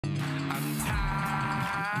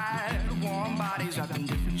up in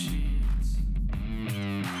different sheets.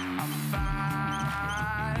 I'm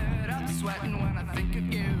fired up, sweating when I think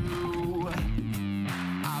of you.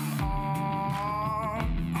 I'm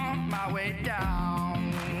on my way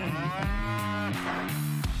down.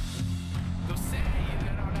 They'll say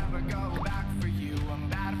that I'll never go back for you. I'm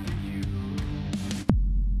bad for you.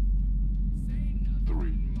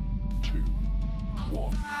 3, 2,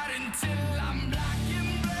 1. Fight until I'm black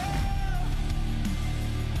and blue.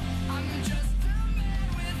 I'm just a man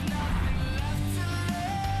with nothing left to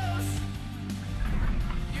lose.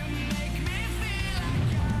 You make me feel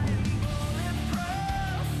like I am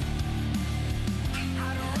bulletproof.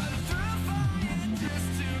 I'd run through fire just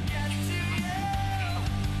to get to you.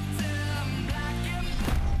 Till I'm black and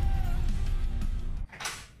blue.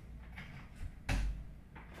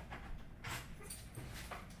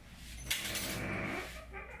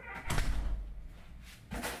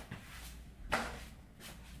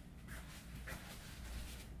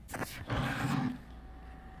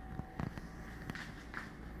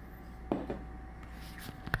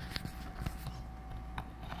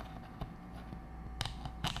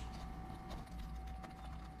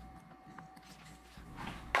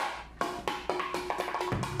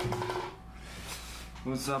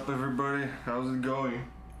 What's up everybody? How's it going?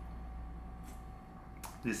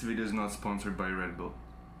 This video is not sponsored by Red Bull.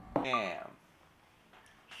 Damn.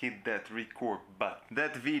 Hit that record button.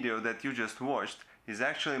 That video that you just watched is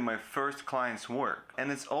actually my first client's work.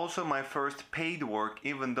 And it's also my first paid work,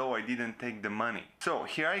 even though I didn't take the money. So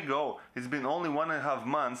here I go. It's been only 1.5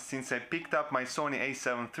 months since I picked up my Sony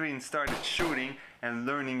a7 III and started shooting and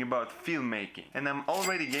learning about filmmaking. And I'm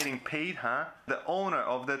already getting paid, huh? The owner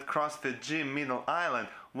of that CrossFit gym Middle Island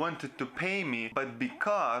wanted to pay me, but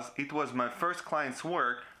because it was my first client's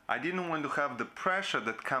work, I didn't want to have the pressure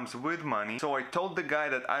that comes with money, so I told the guy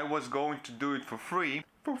that I was going to do it for free.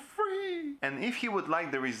 And if he would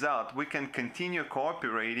like the result, we can continue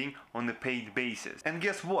cooperating on a paid basis. And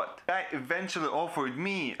guess what? The guy eventually offered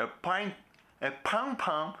me a pineapple.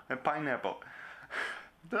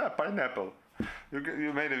 Pineapple.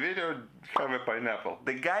 You made a video, have a pineapple.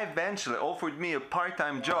 The guy eventually offered me a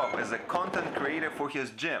part-time job as a content creator for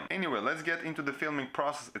his gym. Anyway, let's get into the filming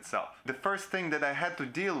process itself. The first thing that I had to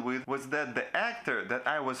deal with was that the actor that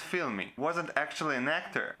I was filming wasn't actually an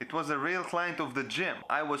actor. It was a real client of the gym.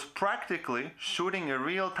 I was practically shooting a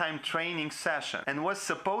real-time training session and was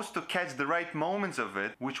supposed to catch the right moments of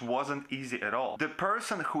it, which wasn't easy at all. The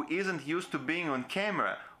person who isn't used to being on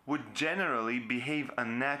camera would generally behave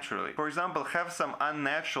unnaturally. For example, have some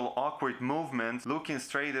unnatural awkward movements, looking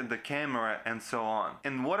straight at the camera and so on.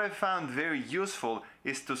 And what I found very useful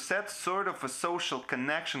is to set sort of a social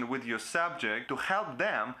connection with your subject to help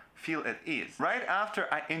them feel at ease. Right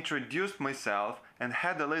after I introduced myself and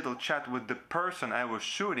had a little chat with the person I was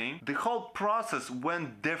shooting, the whole process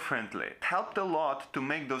went differently. It helped a lot to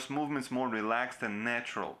make those movements more relaxed and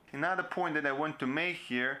natural. Another point that I want to make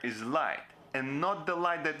here is light. And not the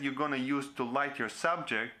light that you're gonna use to light your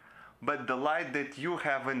subject, but the light that you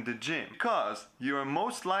have in the gym. Because you are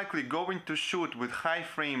most likely going to shoot with high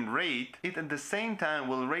frame rate, it at the same time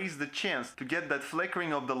will raise the chance to get that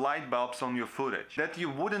flickering of the light bulbs on your footage that you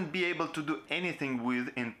wouldn't be able to do anything with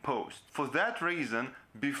in post. For that reason,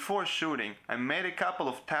 before shooting, I made a couple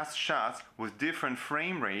of test shots with different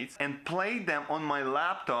frame rates and played them on my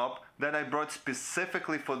laptop that I brought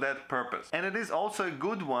specifically for that purpose. And it is also a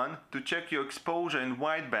good one to check your exposure and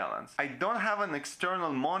white balance. I don't have an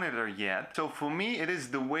external monitor yet, so for me it is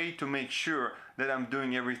the way to make sure that I'm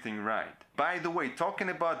doing everything right. By the way, talking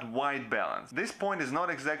about white balance, this point is not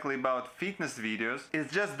exactly about fitness videos,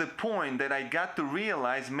 it's just the point that I got to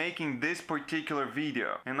realize making this particular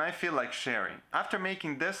video, and I feel like sharing. After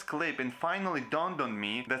making this clip, it finally dawned on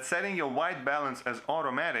me that setting your white balance as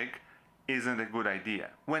automatic isn't a good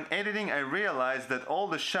idea. When editing, I realized that all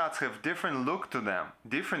the shots have different look to them,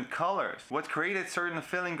 different colors, what created certain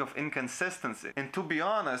feeling of inconsistency. And to be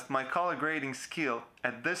honest, my color grading skill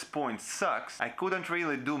at this point sucks. I couldn't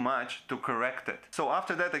really do much to correct it. So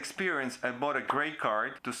after that experience, I bought a gray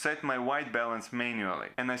card to set my white balance manually.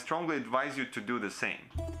 And I strongly advise you to do the same.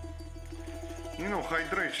 You know,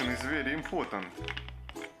 hydration is very important.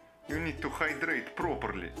 You need to hydrate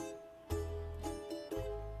properly.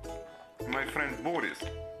 My friend Boris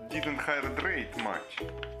didn't hydrate much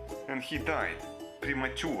and he died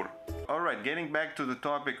premature. Alright, getting back to the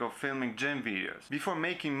topic of filming gym videos. Before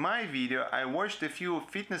making my video, I watched a few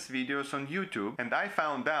fitness videos on YouTube and I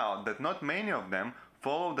found out that not many of them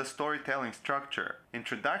follow the storytelling structure: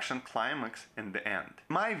 introduction, climax, and the end.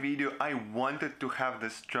 My video, I wanted to have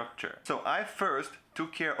this structure. So I first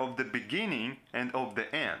took care of the beginning and of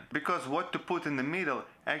the end, because what to put in the middle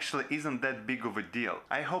actually isn't that big of a deal.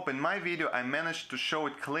 I hope in my video I managed to show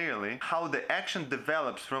it clearly how the action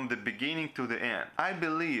develops from the beginning to the end. I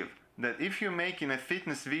believe that if you're making a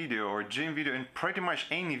fitness video or gym video, and pretty much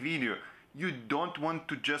any video, you don't want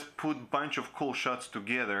to just put a bunch of cool shots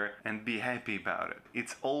together and be happy about it.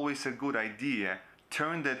 It's always a good idea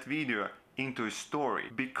turn that video into a story,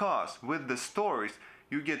 because with the stories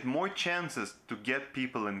you get more chances to get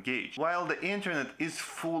people engaged. While the internet is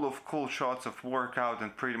full of cool shots of workout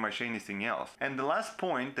and pretty much anything else. And the last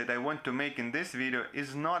point that I want to make in this video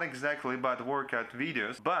is not exactly about workout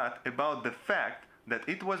videos, but about the fact that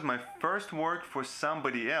it was my first work for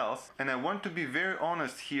somebody else, and I want to be very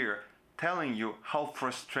honest here, telling you how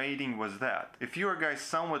frustrating was that. If you are guys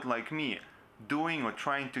somewhat like me, doing or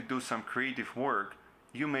trying to do some creative work,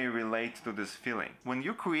 you may relate to this feeling. When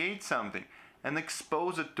you create something and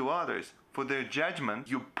expose it to others for their judgment,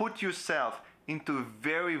 you put yourself into a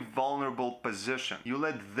very vulnerable position. You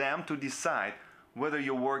let them to decide whether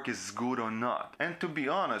your work is good or not. And to be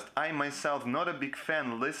honest, I myself not a big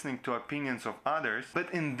fan listening to opinions of others,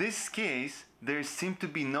 but in this case, there seemed to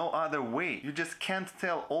be no other way. You just can't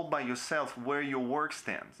tell all by yourself where your work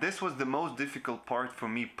stands. This was the most difficult part for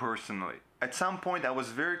me personally. At some point I was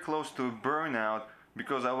very close to a burnout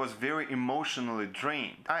because I was very emotionally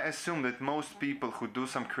drained. I assume that most people who do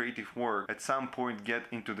some creative work at some point get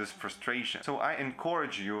into this frustration. So I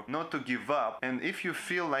encourage you not to give up, and if you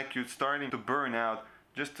feel like you're starting to burn out,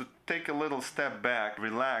 just to take a little step back,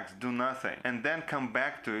 relax, do nothing, and then come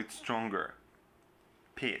back to it stronger.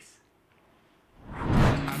 Peace.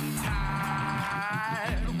 I'm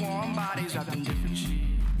tired, warm bodies wrapped in different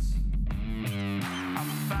sheets. I'm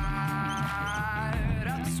fired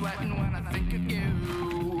up, sweating when I think of you.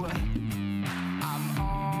 I'm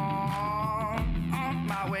on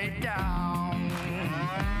my way down.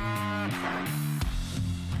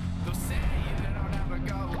 They'll say that I'll never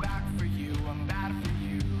go back for you. I'm bad for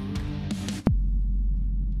you.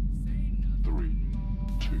 3,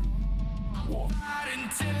 2, 1. Not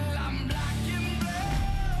until I'm black and blue.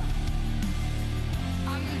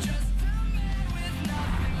 I'm just